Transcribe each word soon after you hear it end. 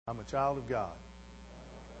I'm a child of God.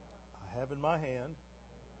 I have in my hand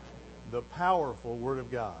the powerful Word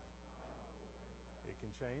of God. It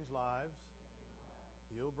can change lives,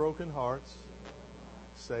 heal broken hearts,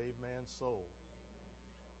 save man's soul.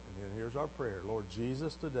 And then here's our prayer. Lord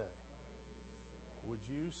Jesus, today, would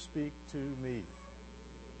you speak to me?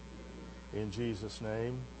 In Jesus'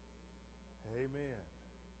 name, amen.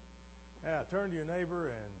 Now, turn to your neighbor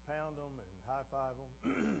and pound them and high-five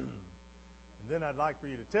them. And then I'd like for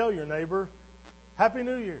you to tell your neighbor, Happy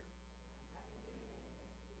New Year.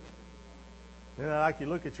 Then I'd like you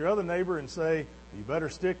to look at your other neighbor and say, you better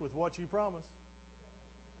stick with what you promised.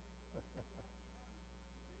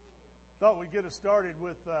 Thought we'd get us started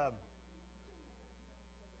with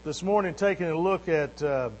this morning taking a look at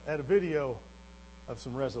a video of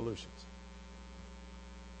some resolutions.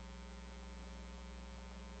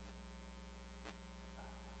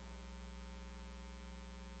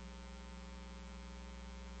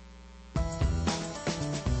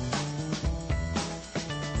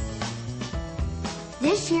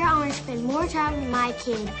 This year, I want to spend more time with my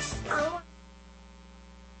kids.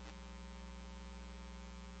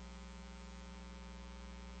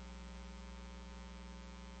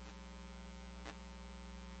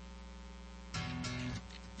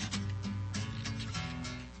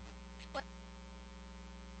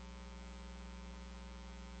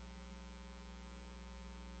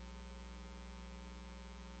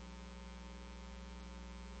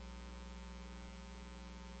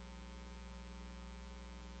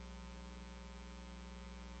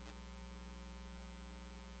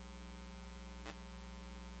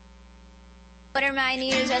 What are my New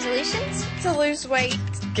Year's resolutions? To lose weight.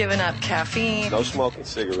 Giving up caffeine. No smoking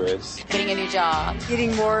cigarettes. Getting a new job.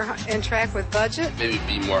 Getting more in track with budget. Maybe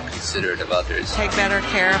be more considerate of others. Take better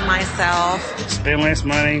care of myself. Spend less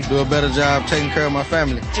money. Do a better job taking care of my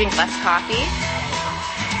family. Drink less coffee.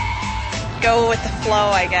 Go with the flow,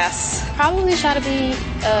 I guess. Probably try to be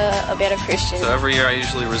a better Christian. So every year I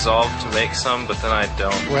usually resolve to make some, but then I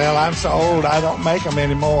don't. Well, I'm so old I don't make them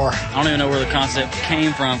anymore. I don't even know where the concept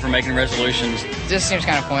came from for making resolutions. It just seems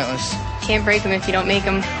kind of pointless. Can't break them if you don't make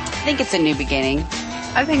them. I think it's a new beginning.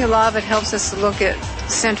 I think a lot of it helps us to look at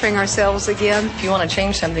centering ourselves again. If you want to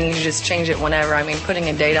change something, you just change it whenever. I mean, putting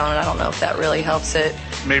a date on it, I don't know if that really helps it.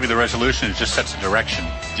 Maybe the resolution just sets a direction.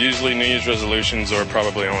 Usually New Year's resolutions are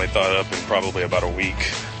probably only thought up in probably about a week.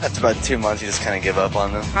 After about 2 months, you just kind of give up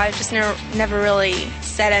on them. I've just never really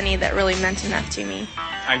said any that really meant enough to me.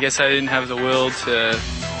 I guess I didn't have the will to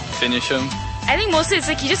finish them. I think mostly it's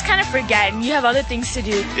like you just kind of forget and you have other things to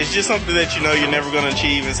do. It's just something that you know you're never going to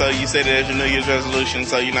achieve, and so you set it as your New Year's resolution,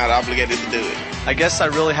 so you're not obligated to do it. I guess I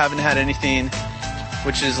really haven't had anything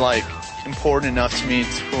which is like important enough to me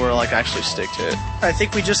to like actually stick to it. I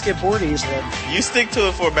think we just get bored easily. You stick to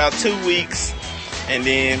it for about 2 weeks, and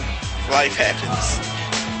then life happens.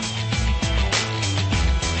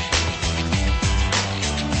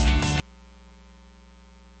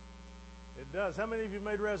 Does. How many of you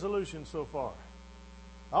made resolutions so far?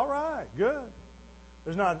 All right, good.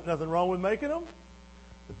 There's nothing wrong with making them.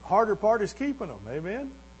 The harder part is keeping them.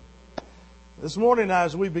 Amen. This morning,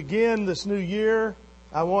 as we begin this new year,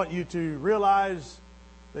 I want you to realize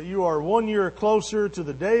that you are 1 year closer to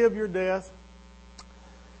the day of your death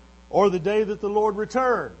or the day that the Lord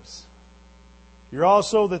returns. You're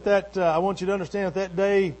also I want you to understand that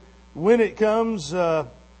day, when it comes,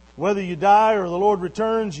 whether you die or the Lord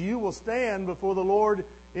returns, you will stand before the Lord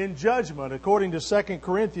in judgment. According to 2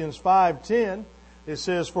 Corinthians 5:10, it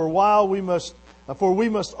says, For we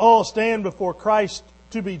must all stand before Christ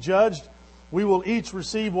to be judged. We will each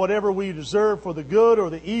receive whatever we deserve for the good or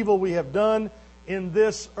the evil we have done in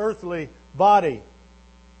this earthly body.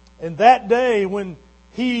 And that day when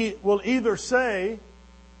He will either say,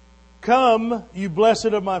 Come, you blessed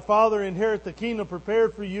of my Father, inherit the kingdom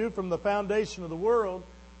prepared for you from the foundation of the world,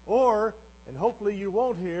 or, and hopefully you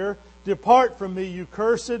won't hear, Depart from me, you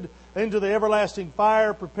cursed, into the everlasting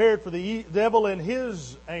fire prepared for the devil and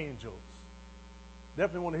his angels.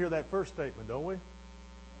 Definitely want to hear that first statement, don't we?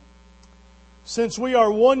 Since we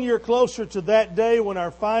are 1 year closer to that day when our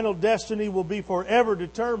final destiny will be forever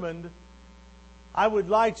determined, I would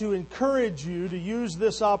like to encourage you to use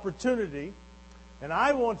this opportunity, and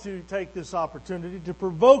I want to take this opportunity to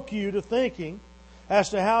provoke you to thinking as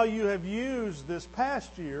to how you have used this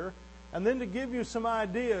past year, and then to give you some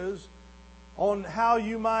ideas on how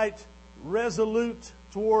you might resolute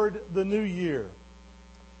toward the new year.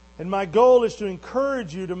 And my goal is to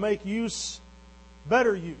encourage you to make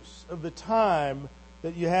better use of the time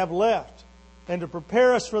that you have left, and to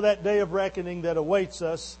prepare us for that day of reckoning that awaits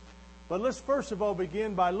us. But let's first of all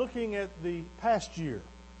begin by looking at the past year.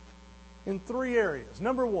 in 3 areas.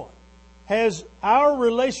 Number 1, has our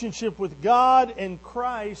relationship with God and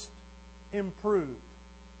Christ improved?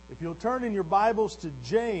 If you'll turn in your Bibles to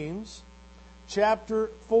James chapter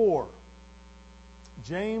 4.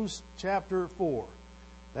 James chapter 4.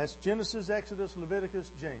 That's Genesis, Exodus,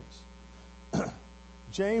 Leviticus, James.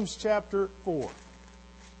 James chapter 4.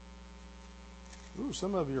 Ooh,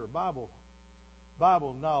 some of you are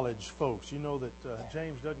Bible knowledge folks. You know that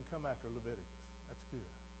James doesn't come after Leviticus. That's good.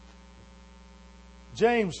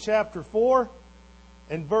 James chapter 4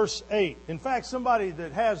 and verse 8. In fact, somebody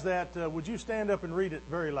that has that, would you stand up and read it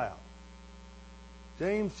very loud?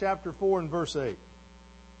 James chapter 4 and verse 8.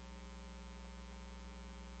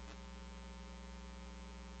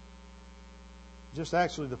 Just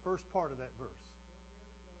actually the first part of that verse.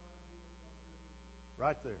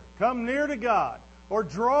 Right there. Come near to God, or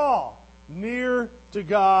draw near to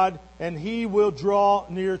God, and He will draw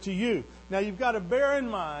near to you. Now you've got to bear in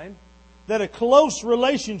mind that a close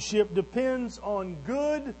relationship depends on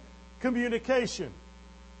good communication.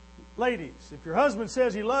 Ladies, if your husband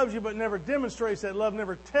says he loves you but never demonstrates that love,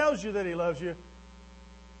 never tells you that he loves you,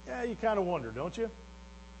 yeah, you kind of wonder, don't you?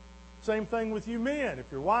 Same thing with you men.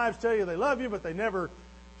 If your wives tell you they love you but they never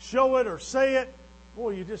show it or say it,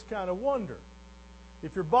 boy, you just kind of wonder.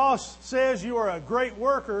 If your boss says you are a great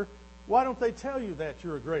worker, why don't they tell you that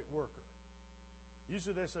you're a great worker?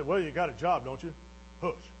 Usually they say, well, you got a job, don't you?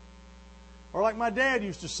 Hush. Or like my dad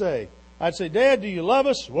used to say, I'd say, Dad, do you love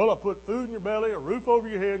us? Well, I put food in your belly, a roof over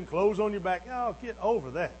your head, and clothes on your back. Oh, get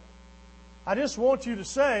over that. I just want you to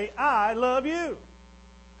say, I love you.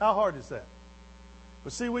 How hard is that?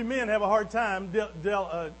 But see, we men have a hard time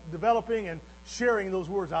developing and sharing those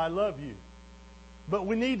words, I love you. But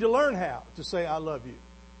we need to learn how to say, I love you.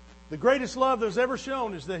 The greatest love there's ever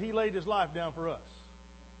shown is that He laid His life down for us.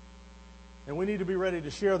 And we need to be ready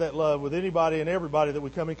to share that love with anybody and everybody that we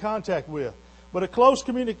come in contact with. But a close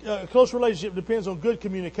relationship depends on good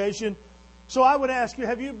communication. So I would ask you,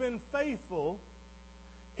 have you been faithful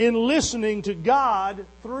in listening to God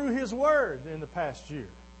through His Word in the past year?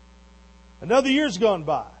 Another year's gone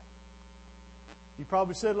by. You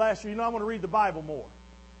probably said last year, I want to read the Bible more.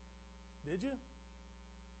 Did you?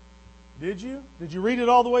 Did you? Did you read it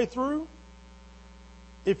all the way through?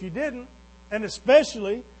 If you didn't, and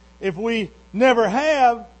especially if we never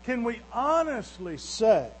have, can we honestly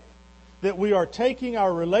say that we are taking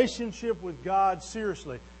our relationship with God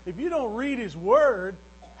seriously? If you don't read His Word,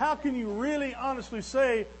 how can you really honestly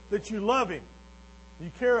say that you love Him?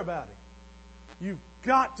 You care about Him. You've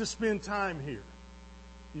got to spend time here.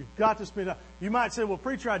 You've got to spend time. You might say, well,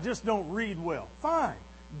 preacher, I just don't read well. Fine.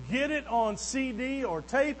 Get it on CD or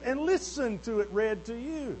tape and listen to it read to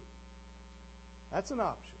you. That's an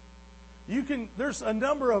option. There's a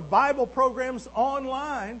number of Bible programs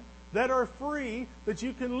online that are free that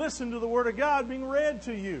you can listen to the Word of God being read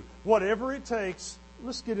to you. Whatever it takes,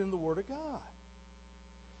 let's get in the Word of God.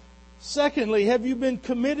 Secondly, have you been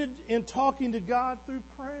committed in talking to God through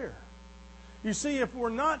prayer? You see, if we're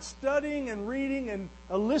not studying and reading and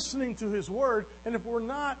listening to His Word, and if we're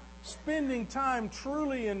not spending time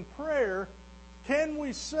truly in prayer, can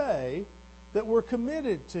we say that we're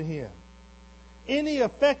committed to Him? Any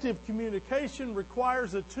effective communication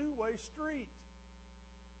requires a two-way street.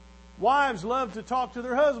 Wives love to talk to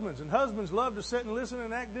their husbands, and husbands love to sit and listen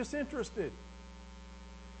and act disinterested.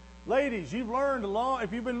 Ladies, you've learned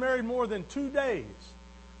if you've been married more than 2 days,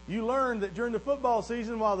 you learned that during the football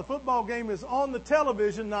season, while the football game is on the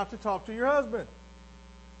television, not to talk to your husband.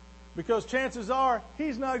 Because chances are,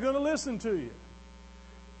 he's not going to listen to you.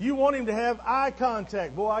 You want him to have eye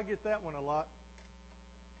contact. Boy, I get that one a lot.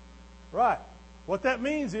 Right. What that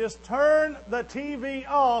means is, turn the TV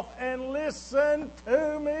off and listen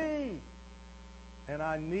to me. And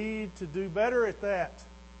I need to do better at that.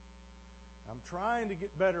 I'm trying to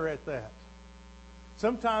get better at that.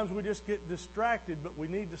 Sometimes we just get distracted, but we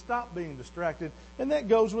need to stop being distracted. And that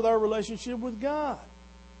goes with our relationship with God.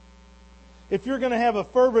 If you're going to have a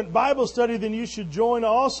fervent Bible study, then you should join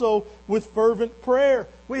also with fervent prayer.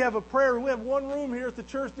 We have one room here at the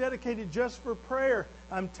church dedicated just for prayer.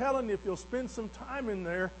 I'm telling you, if you'll spend some time in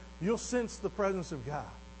there, you'll sense the presence of God.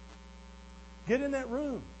 Get in that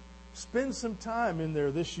room. Spend some time in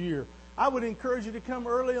there this year. I would encourage you to come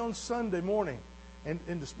early on Sunday morning and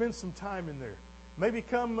to spend some time in there. Maybe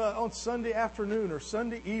come on Sunday afternoon or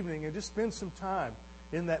Sunday evening and just spend some time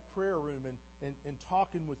in that prayer room and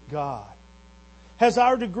talking with God. Has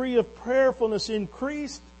our degree of prayerfulness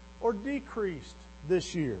increased or decreased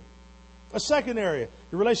this year? A second area,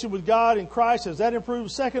 your relationship with God and Christ, has that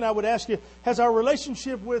improved? Second, I would ask you, has our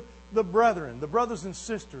relationship with the brethren, the brothers and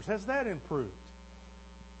sisters, has that improved?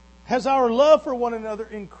 Has our love for one another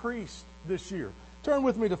increased this year. Turn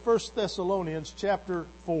with me to 1 Thessalonians chapter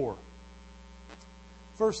 4.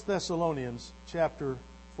 1 Thessalonians chapter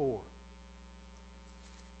 4.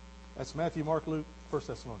 That's Matthew, Mark, Luke, 1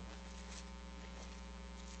 Thessalonians.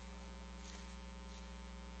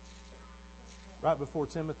 Right before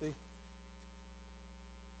Timothy.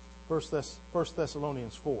 1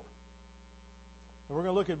 Thessalonians 4. And we're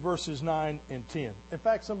going to look at verses 9 and 10. In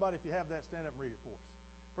fact, somebody, if you have that, stand up and read it for us.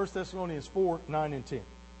 1 Thessalonians 4, 9 and 10.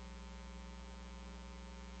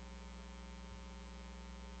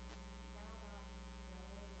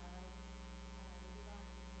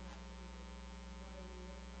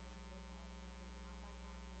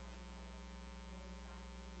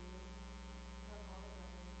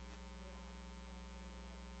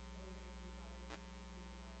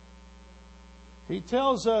 He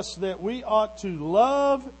tells us that we ought to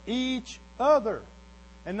love each other.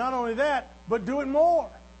 And not only that, but do it more.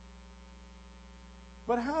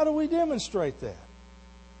 But how do we demonstrate that?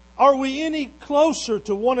 Are we any closer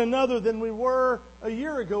to one another than we were a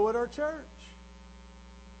year ago at our church?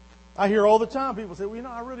 I hear all the time people say, well,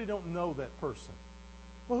 I really don't know that person.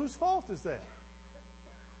 Well, whose fault is that?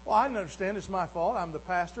 Well, I understand it's my fault. I'm the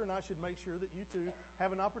pastor, and I should make sure that you two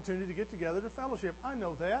have an opportunity to get together to fellowship. I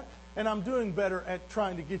know that, and I'm doing better at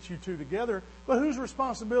trying to get you two together. But whose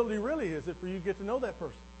responsibility really is it for you to get to know that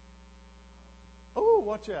person? Oh,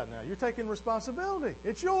 watch out now. You're taking responsibility.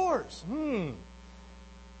 It's yours.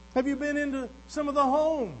 Have you been into some of the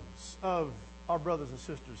homes of our brothers and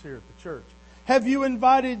sisters here at the church? Have you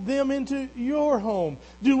invited them into your home?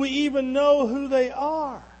 Do we even know who they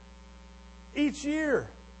are? Each year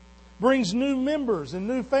brings new members and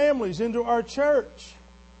new families into our church.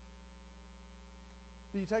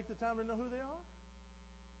 Do you take the time to know who they are?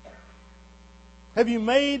 Have you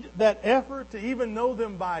made that effort to even know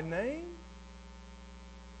them by name?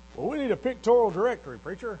 Well, we need a pictorial directory,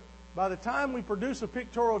 preacher. By the time we produce a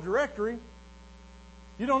pictorial directory,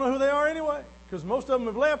 you don't know who they are anyway, because most of them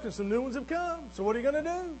have left and some new ones have come. So what are you going to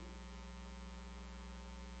do?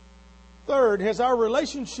 Third, has our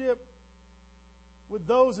relationship with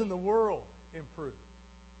those in the world improved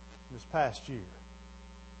this past year?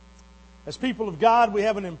 As people of God, we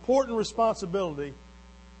have an important responsibility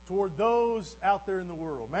toward those out there in the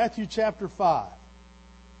world. Matthew chapter 5.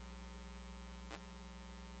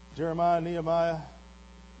 Jeremiah, Nehemiah,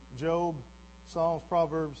 Job, Psalms,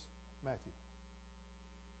 Proverbs, Matthew.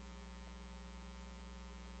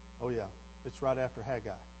 Oh yeah, it's right after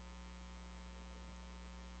Haggai.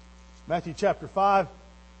 Matthew chapter 5,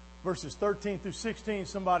 verses 13 through 16.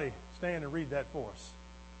 Somebody stand and read that for us.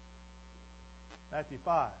 Matthew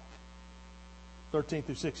 5, 13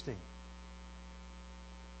 through 16.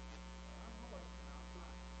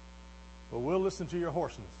 Well, we'll listen to your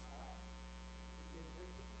hoarseness.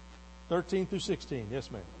 13 through 16.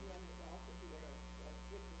 Yes, ma'am.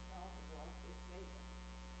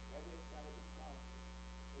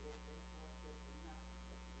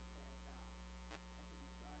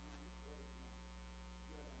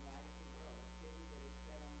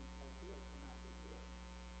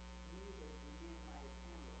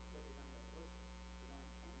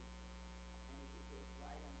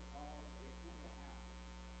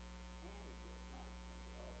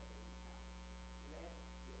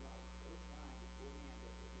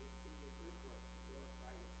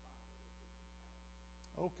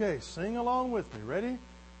 Okay, sing along with me. Ready?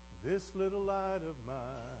 This little light of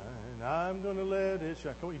mine, I'm going to let it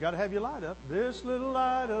shine. Come on, you got to have your light up. This little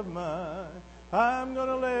light of mine, I'm going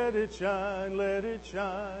to let it shine, let it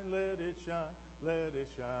shine, let it shine, let it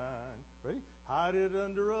shine. Ready? Hide it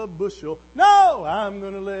under a bushel. No, I'm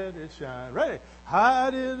going to let it shine. Ready?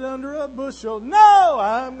 Hide it under a bushel. No,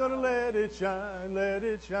 I'm going to let it shine, let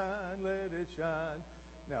it shine, let it shine.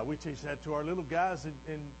 Now, we teach that to our little guys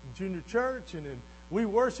in junior church and we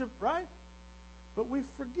worship, right? But we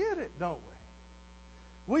forget it, don't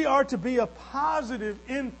we? We are to be a positive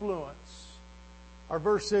influence. Our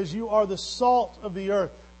verse says, you are the salt of the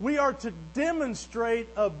earth. We are to demonstrate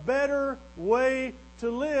a better way to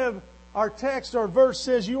live. Our text, our verse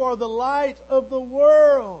says, you are the light of the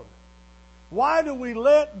world. Why do we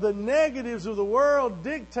let the negatives of the world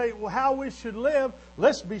dictate how we should live?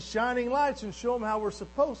 Let's be shining lights and show them how we're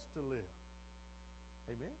supposed to live.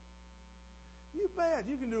 Amen? You bet.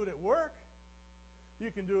 You can do it at work. You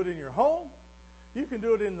can do it in your home. You can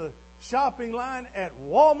do it in the shopping line at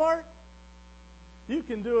Walmart. You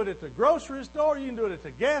can do it at the grocery store. You can do it at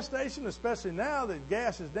the gas station, especially now that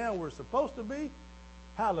gas is down where it's supposed to be.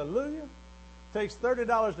 Hallelujah. It takes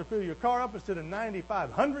 $30 to fill your car up instead of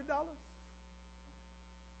 $9,500.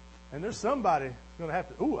 And there's somebody going to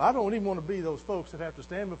have to, I don't even want to be those folks that have to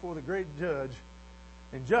stand before the great judge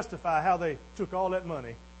and justify how they took all that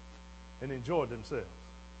money and enjoyed themselves.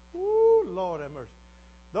 Woo, Lord have mercy.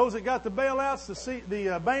 Those that got the bailouts,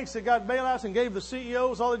 the banks that got bailouts and gave the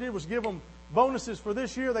CEOs, all they did was give them bonuses for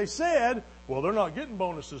this year. They said, well, they're not getting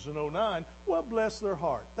bonuses in 2009. Well, bless their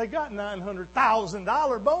heart. They got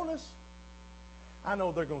 $900,000 bonus. I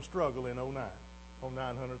know they're going to struggle in 2009 on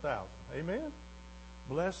 $900,000. Amen?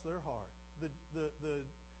 Bless their heart. The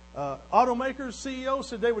automakers, CEOs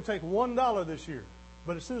said they would take $1 this year.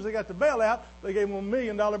 But as soon as they got the bailout, they gave them $1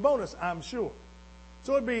 million bonus, I'm sure.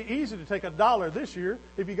 So it'd be easy to take $1 this year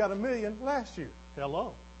if you got $1 million last year.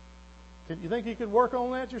 Hello. You think you could work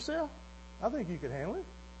on that yourself? I think you could handle it.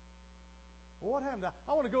 Well, what happened?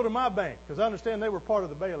 I want to go to my bank because I understand they were part of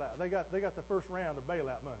the bailout. They got the first round of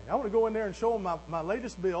bailout money. I want to go in there and show them my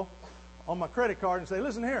latest bill on my credit card and say,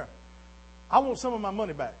 listen here, I want some of my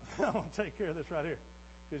money back. I want to take care of this right here.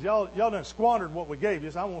 Because y'all done squandered what we gave you,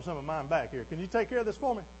 so I want some of mine back here. Can you take care of this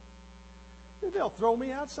for me? They'll throw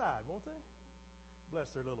me outside, won't they?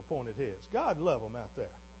 Bless their little pointed heads. God love them out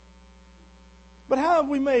there. But how have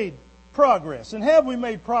we made progress? And have we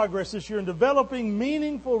made progress this year in developing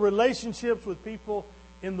meaningful relationships with people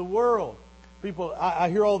in the world? People, I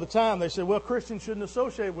hear all the time, they say, well, Christians shouldn't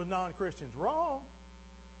associate with non-Christians. Wrong.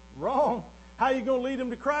 Wrong. How are you going to lead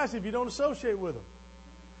them to Christ if you don't associate with them?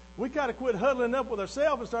 We got to quit huddling up with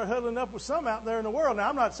ourselves and start huddling up with some out there in the world. Now,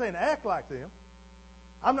 I'm not saying act like them.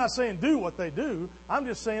 I'm not saying do what they do. I'm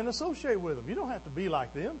just saying associate with them. You don't have to be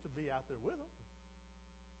like them to be out there with them.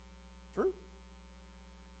 True.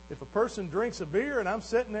 If a person drinks a beer and I'm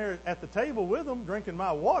sitting there at the table with them drinking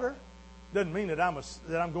my water, doesn't mean that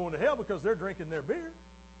I'm going to hell because they're drinking their beer.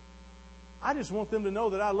 I just want them to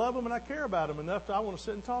know that I love them and I care about them enough that I want to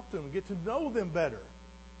sit and talk to them and get to know them better.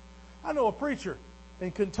 I know a preacher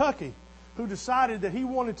in Kentucky who decided that he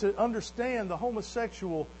wanted to understand the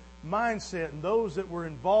homosexual mindset and those that were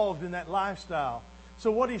involved in that lifestyle.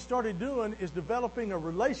 So what he started doing is developing a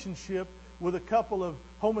relationship with a couple of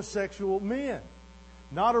homosexual men.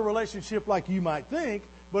 Not a relationship like you might think,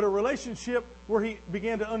 but a relationship where he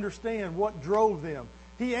began to understand what drove them.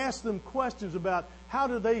 He asked them questions about how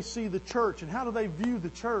do they see the church and how do they view the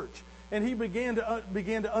church. And he began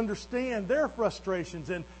to understand their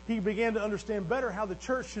frustrations, and he began to understand better how the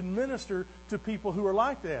church should minister to people who are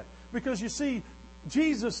like that. Because you see,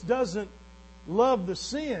 Jesus doesn't love the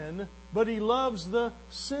sin, but He loves the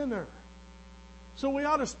sinner. So we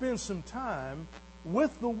ought to spend some time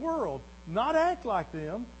with the world. Not act like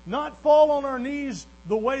them, not fall on our knees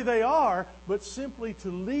the way they are, but simply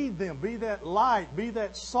to lead them, be that light, be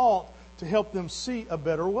that salt to help them see a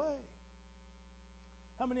better way.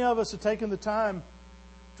 How many of us have taken the time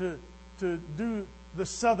to do the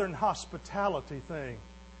Southern hospitality thing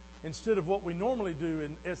instead of what we normally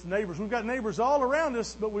do as neighbors? We've got neighbors all around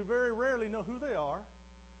us, but we very rarely know who they are,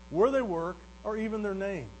 where they work, or even their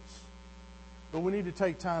names. But we need to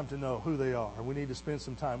take time to know who they are, and we need to spend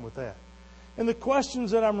some time with that. And the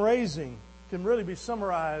questions that I'm raising can really be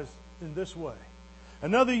summarized in this way.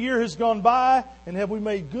 Another year has gone by, and have we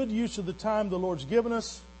made good use of the time the Lord's given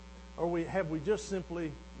us, or have we just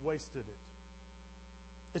simply wasted it?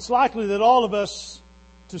 It's likely that all of us,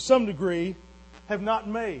 to some degree, have not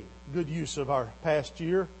made good use of our past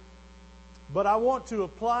year. But I want to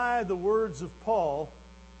apply the words of Paul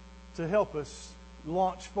to help us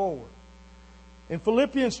launch forward. In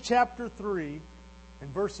Philippians chapter 3, in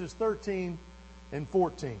verses 13 and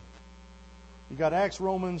 14. You got Acts,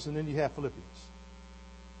 Romans, and then you have Philippians.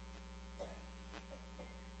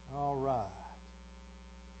 All right.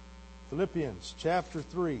 Philippians chapter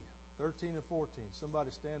 3, 13 and 14. Somebody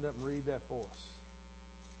stand up and read that for us.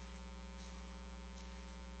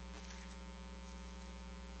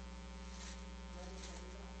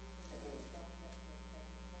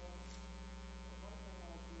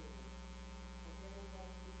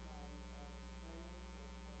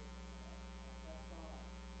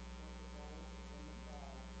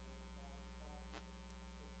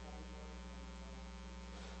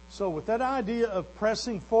 So with that idea of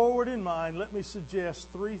pressing forward in mind, let me suggest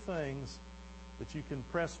three things that you can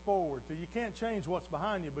press forward to. You can't change what's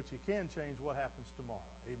behind you, but you can change what happens tomorrow.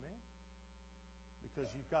 Amen?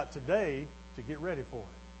 Because you've got today to get ready for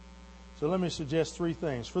it. So let me suggest three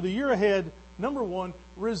things. For the year ahead, number one,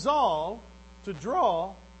 resolve to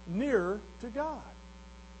draw nearer to God.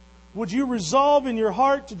 Would you resolve in your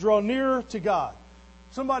heart to draw nearer to God?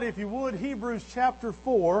 Somebody, if you would, Hebrews chapter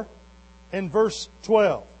 4 and verse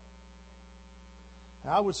 12.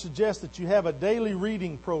 Now, I would suggest that you have a daily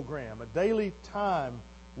reading program, a daily time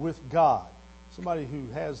with God. Somebody who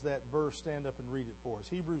has that verse, stand up and read it for us.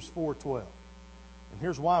 Hebrews 4:12. And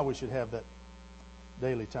here's why we should have that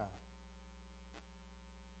daily time.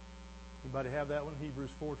 Anybody have that one?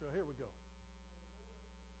 Hebrews 4:12. Here we go.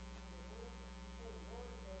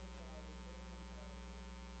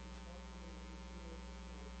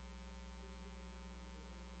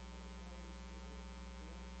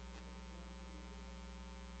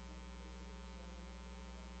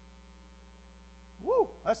 Woo!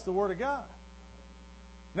 That's the Word of God.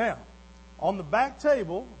 Now, on the back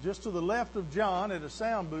table, just to the left of John at a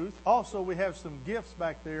sound booth, also we have some gifts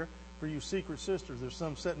back there for you secret sisters. There's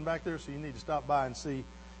some sitting back there, so you need to stop by and see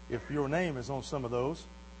if your name is on some of those.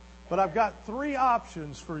 But I've got 3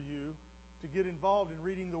 options for you to get involved in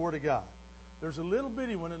reading the Word of God. There's a little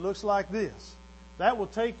bitty one that looks like this. That will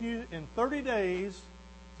take you in 30 days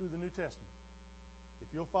through the New Testament, if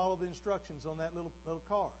you'll follow the instructions on that little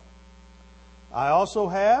card. I also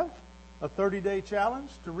have a 30-day challenge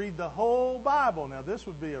to read the whole Bible. Now, this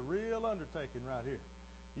would be a real undertaking right here.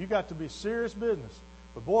 You got to be serious business.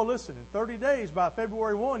 But boy, listen, in 30 days, by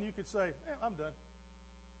February 1, you could say, I'm done.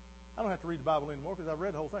 I don't have to read the Bible anymore because I've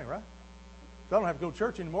read the whole thing, right? So I don't have to go to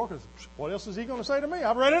church anymore because what else is he going to say to me?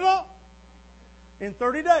 I've read it all. In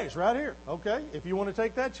 30 days, right here. Okay? If you want to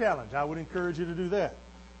take that challenge, I would encourage you to do that.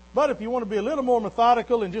 But if you want to be a little more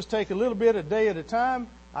methodical and just take a little bit a day at a time,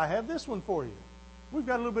 I have this one for you. We've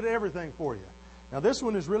got a little bit of everything for you. Now, this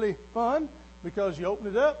one is really fun because you open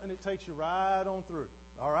it up and it takes you right on through.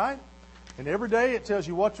 All right? And every day it tells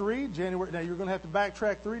you what to read. Now, you're going to have to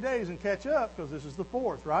backtrack 3 days and catch up because this is the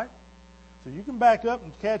 4th, right? So you can back up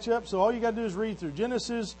and catch up. So all you got to do is read through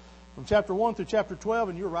Genesis from chapter 1 through chapter 12,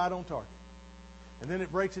 and you're right on target. And then it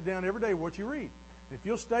breaks it down every day what you read. And if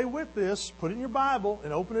you'll stay with this, put it in your Bible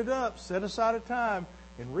and open it up, set aside a time,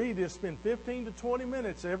 and read this, spend 15 to 20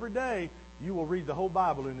 minutes every day, you will read the whole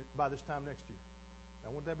Bible in it by this time next year. Now,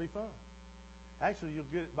 wouldn't that be fun? Actually, you'll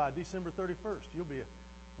get it by December 31st. You'll be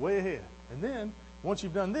way ahead. And then, once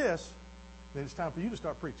you've done this, then it's time for you to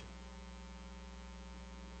start preaching.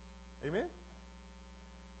 Amen?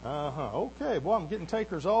 Okay. Boy, I'm getting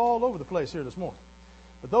takers all over the place here this morning.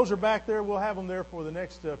 But those are back there. We'll have them there for the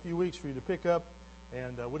next few weeks for you to pick up.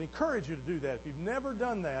 And would encourage you to do that. If you've never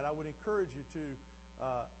done that, I would encourage you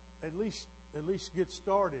to at least get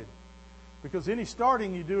started. Because any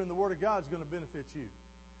starting you do in the Word of God is going to benefit you.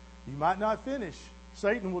 You might not finish.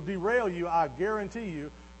 Satan will derail you, I guarantee you.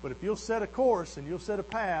 But if you'll set a course and you'll set a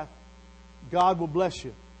path, God will bless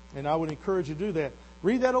you. And I would encourage you to do that.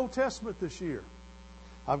 Read that Old Testament this year.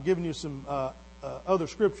 I've given you some other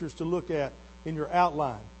scriptures to look at in your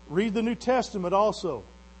outline. Read the New Testament also.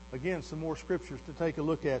 Again, some more scriptures to take a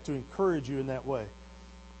look at to encourage you in that way.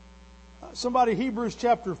 Somebody, Hebrews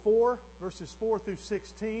chapter 4, verses 4 through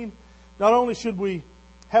 16. Not only should we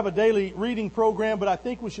have a daily reading program, but I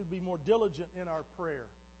think we should be more diligent in our prayer.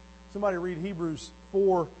 Somebody read Hebrews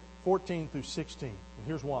 4, 14 through 16. And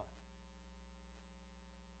here's why.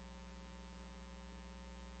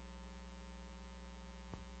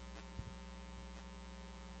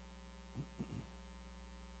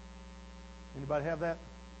 Anybody have that?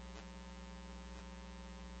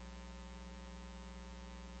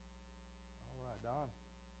 All right, Don.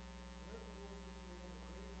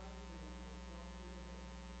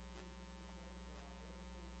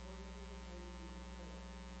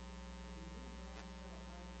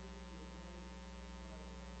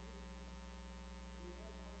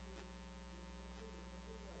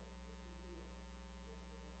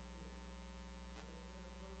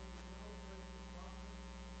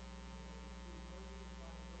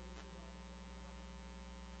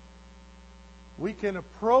 We can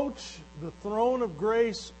approach the throne of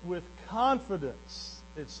grace with confidence,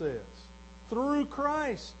 it says, through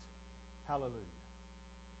Christ. Hallelujah.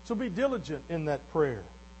 So be diligent in that prayer.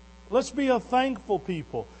 Let's be a thankful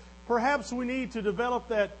people. Perhaps we need to develop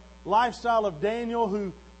that lifestyle of Daniel,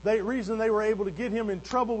 who the reason they were able to get him in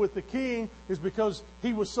trouble with the king is because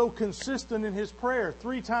he was so consistent in his prayer.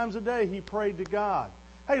 3 times a day he prayed to God.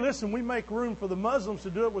 Hey, listen, we make room for the Muslims to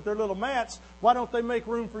do it with their little mats. Why don't they make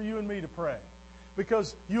room for you and me to pray?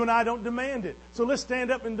 Because you and I don't demand it. So let's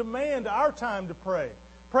stand up and demand our time to pray.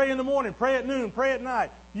 Pray in the morning, pray at noon, pray at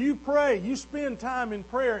night. You pray, you spend time in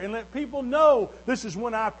prayer and let people know this is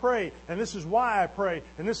when I pray and this is why I pray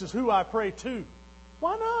and this is who I pray to.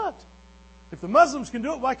 Why not? If the Muslims can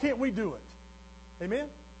do it, why can't we do it? Amen?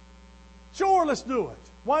 Sure, let's do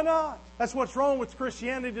it. Why not? That's what's wrong with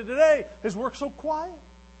Christianity today, is we're so quiet.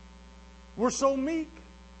 We're so meek.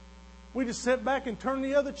 We just sit back and turn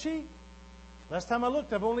the other cheek. Last time I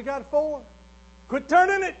looked, I've only got 4. Quit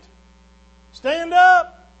turning it. Stand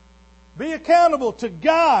up. Be accountable to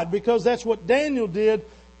God, because that's what Daniel did.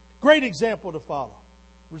 Great example to follow.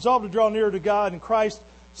 Resolve to draw nearer to God and Christ.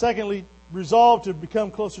 Secondly, resolve to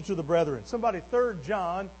become closer to the brethren. Somebody, 3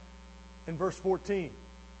 John and verse 14.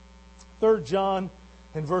 3 John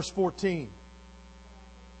and verse 14.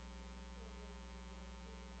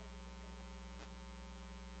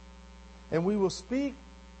 And we will speak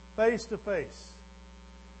face to face.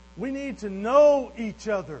 We need to know each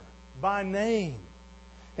other by name.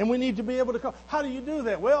 And we need to be able to call. How do you do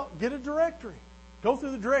that? Well, get a directory. Go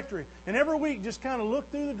through the directory. And every week, just kind of look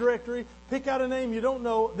through the directory, pick out a name you don't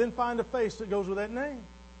know, then find a face that goes with that name.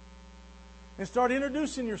 And start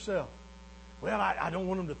introducing yourself. Well, I don't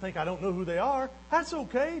want them to think I don't know who they are. That's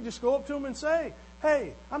okay. Just go up to them and say,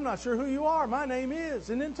 hey, I'm not sure who you are. My name is.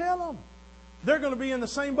 And then tell them. They're going to be in the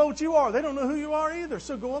same boat you are. They don't know who you are either.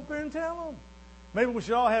 So go up there and tell them. Maybe we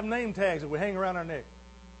should all have name tags that we hang around our neck.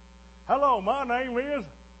 Hello, my name is...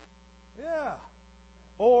 Yeah.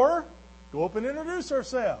 Or go up and introduce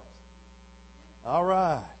ourselves. All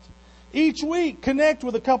right. Each week, connect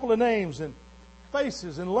with a couple of names and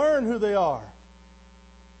faces and learn who they are.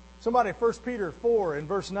 Somebody, 1 Peter 4 and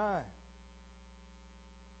verse 9.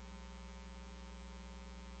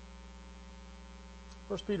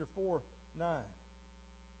 1 Peter 4, 9.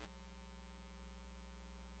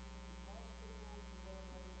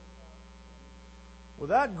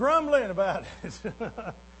 Without grumbling about it.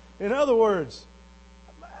 In other words,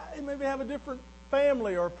 maybe have a different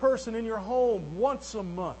family or person in your home once a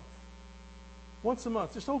month. Once a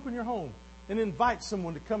month. Just open your home and invite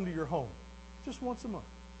someone to come to your home. Just once a month.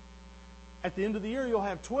 At the end of the year, you'll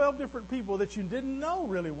have 12 different people that you didn't know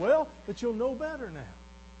really well that you'll know better now.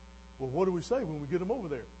 Well, what do we say when we get them over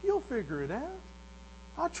there? You'll figure it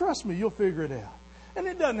out. Trust me, you'll figure it out. And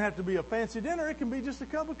it doesn't have to be a fancy dinner. It can be just a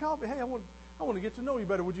cup of coffee. Hey, I want to get to know you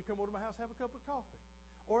better. Would you come over to my house, have a cup of coffee?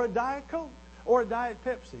 Or a Diet Coke? Or a Diet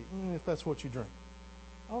Pepsi, if that's what you drink.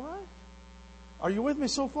 All right? Are you with me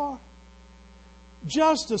so far?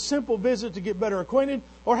 Just a simple visit to get better acquainted.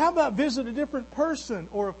 Or how about visit a different person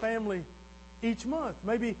or a family each month?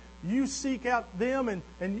 Maybe you seek out them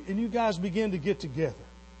and you guys begin to get together.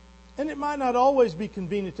 And it might not always be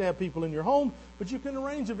convenient to have people in your home, but you can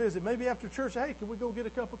arrange a visit. Maybe after church, hey, can we go get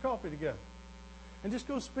a cup of coffee together? And just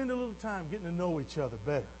go spend a little time getting to know each other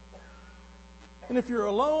better. And if you're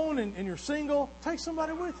alone and you're single, take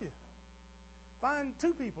somebody with you. Find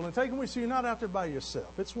 2 people and take them with you so you're not out there by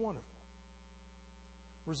yourself. It's wonderful.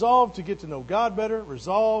 Resolve to get to know God better.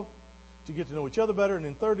 Resolve to get to know each other better. And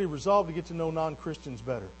then thirdly, resolve to get to know non-Christians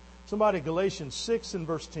better. Somebody, Galatians 6 and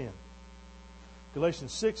verse 10.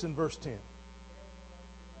 Galatians 6 and verse 10.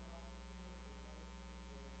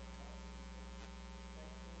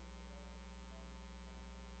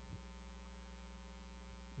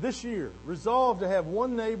 This year, resolve to have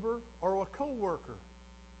one neighbor or a co-worker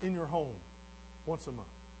in your home once a month.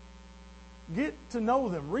 Get to know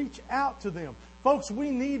them. Reach out to them. Folks, we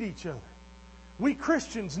need each other. We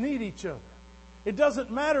Christians need each other. It doesn't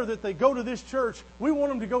matter that they go to this church. We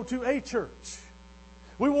want them to go to a church.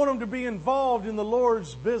 We want them to be involved in the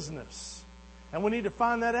Lord's business. And we need to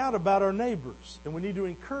find that out about our neighbors. And we need to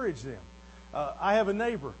encourage them. I have a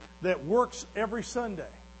neighbor that works every Sunday.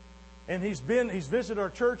 And he's visited our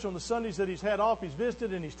church on the Sundays that he's had off. He's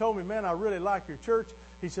visited and he's told me, man, I really like your church.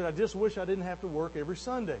 He said, I just wish I didn't have to work every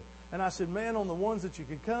Sunday. And I said, man, on the ones that you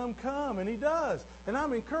can come. And he does. And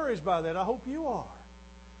I'm encouraged by that. I hope you are.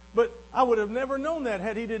 But I would have never known that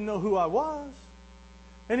had he didn't know who I was.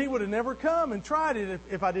 And he would have never come and tried it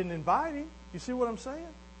if I didn't invite him. You see what I'm saying?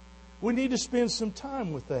 We need to spend some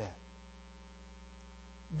time with that.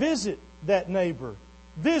 Visit that neighbor.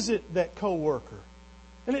 Visit that coworker.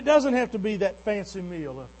 And it doesn't have to be that fancy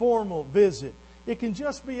meal, a formal visit. It can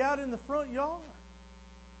just be out in the front yard.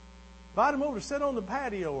 Invite them over to sit on the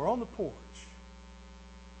patio or on the porch.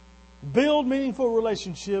 Build meaningful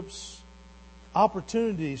relationships.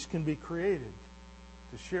 Opportunities can be created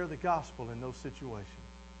to share the gospel in those situations.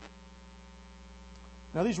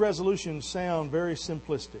 Now, these resolutions sound very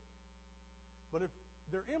simplistic. But if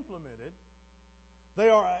they're implemented,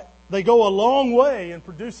 they go a long way in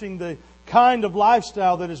producing the kind of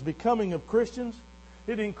lifestyle that is becoming of Christians.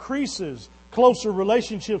 It increases closer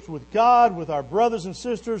relationships with God, with our brothers and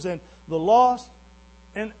sisters, and the lost.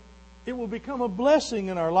 And it will become a blessing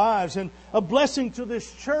in our lives, and a blessing to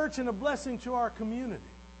this church, and a blessing to our community.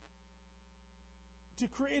 To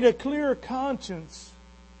create a clearer conscience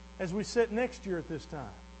as we sit next year at this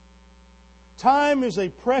time. Time is a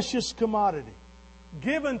precious commodity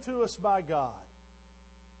given to us by God.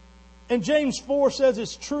 And James 4 says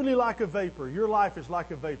it's truly like a vapor. Your life is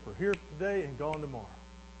like a vapor. Here today and gone tomorrow.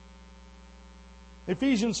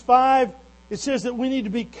 Ephesians 5, it says that we need to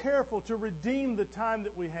be careful to redeem the time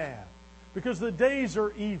that we have. Because the days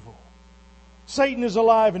are evil. Satan is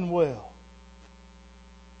alive and well.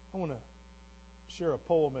 I want to share a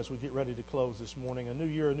poem as we get ready to close this morning. A new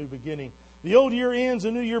year, a new beginning. The old year ends,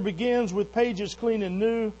 a new year begins with pages clean and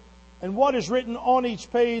new. And what is written on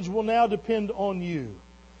each page will now depend on you.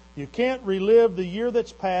 You can't relive the year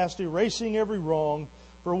that's passed, erasing every wrong.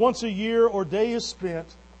 For once a year or day is spent,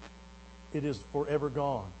 it is forever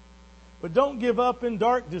gone. But don't give up in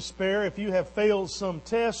dark despair if you have failed some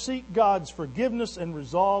test. Seek God's forgiveness and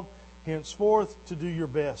resolve henceforth to do your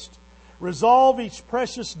best. Resolve each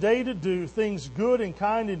precious day to do things good and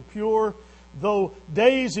kind and pure. Though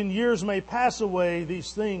days and years may pass away,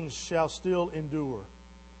 these things shall still endure.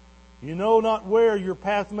 You know not where your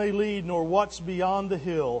path may lead, nor what's beyond the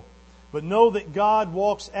hill. But know that God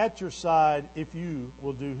walks at your side if you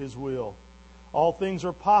will do His will. All things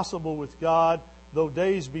are possible with God, though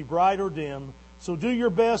days be bright or dim. So do your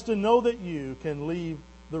best and know that you can leave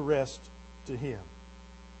the rest to Him.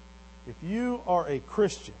 If you are a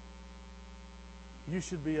Christian, you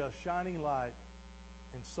should be a shining light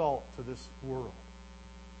and salt to this world.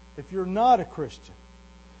 If you're not a Christian,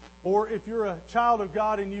 or if you're a child of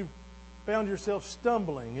God and you've found yourself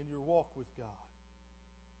stumbling in your walk with God,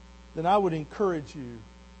 then I would encourage you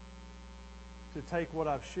to take what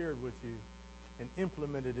I've shared with you and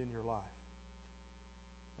implement it in your life.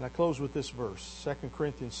 And I close with this verse, 2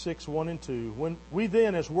 Corinthians 6, 1 and 2. When we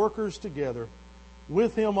then, as workers together,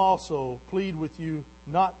 with Him also plead with you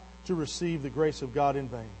not to receive the grace of God in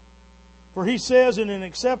vain. For He says, in an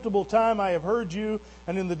acceptable time I have heard you,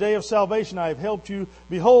 and in the day of salvation I have helped you.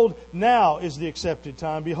 Behold, now is the accepted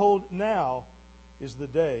time. Behold, now is the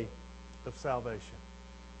day of salvation.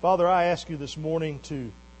 Father, I ask you this morning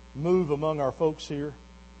to move among our folks here.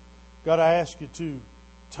 God, I ask you to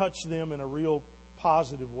touch them in a real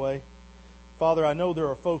positive way. Father, I know there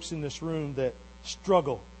are folks in this room that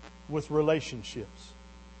struggle with relationships.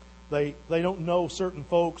 They don't know certain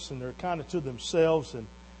folks, and they're kind of to themselves, and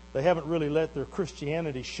they haven't really let their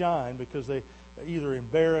Christianity shine because they're either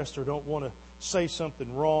embarrassed or don't want to say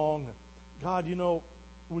something wrong. God,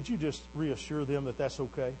 would you just reassure them that that's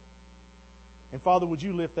okay? And Father, would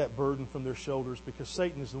you lift that burden from their shoulders, because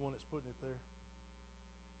Satan is the one that's putting it there.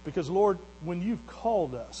 Because, Lord, when you've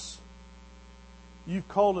called us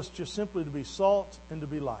just simply to be salt and to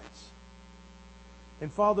be lights.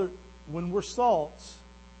 And Father, when we're salts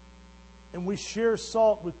and we share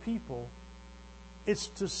salt with people, it's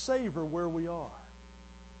to savor where we are.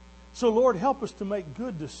 So, Lord, help us to make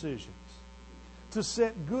good decisions, to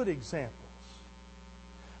set good examples.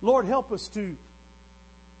 Lord, help us to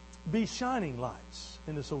be shining lights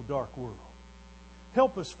in this old dark world.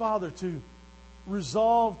 Help us, Father, to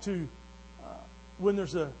resolve to, when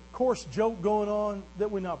there's a coarse joke going on,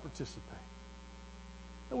 that we not participate.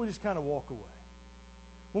 That we just kind of walk away.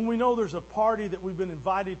 When we know there's a party that we've been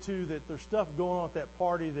invited to, that there's stuff going on at that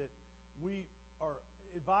party that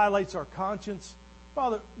it violates our conscience,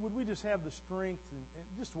 Father, would we just have the strength and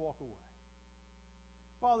just walk away?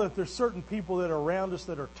 Father, if there's certain people that are around us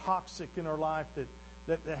that are toxic in our life,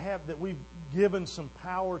 that we've given some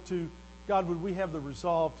power to, God, would we have the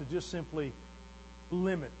resolve to just simply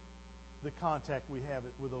limit the contact we have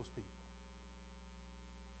with those people?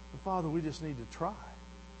 But Father, we just need to try,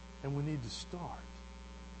 and we need to start,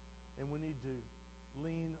 and we need to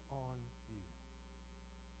lean on you.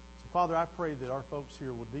 So Father, I pray that our folks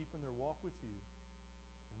here will deepen their walk with you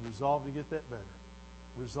and resolve to get that better.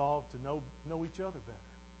 Resolve to know each other better.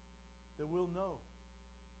 That we'll know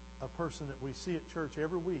a person that we see at church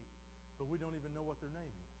every week, but we don't even know what their name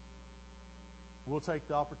is. We'll take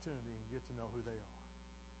the opportunity and get to know who they are.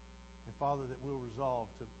 And Father, that we'll resolve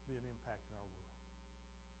to be an impact in our world.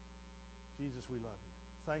 Jesus, we love you.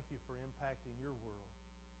 Thank you for impacting your world,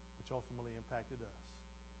 which ultimately impacted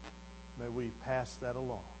us. May we pass that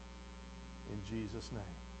along. In Jesus'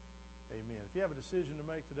 name, amen. If you have a decision to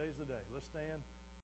make, today's the day. Let's stand.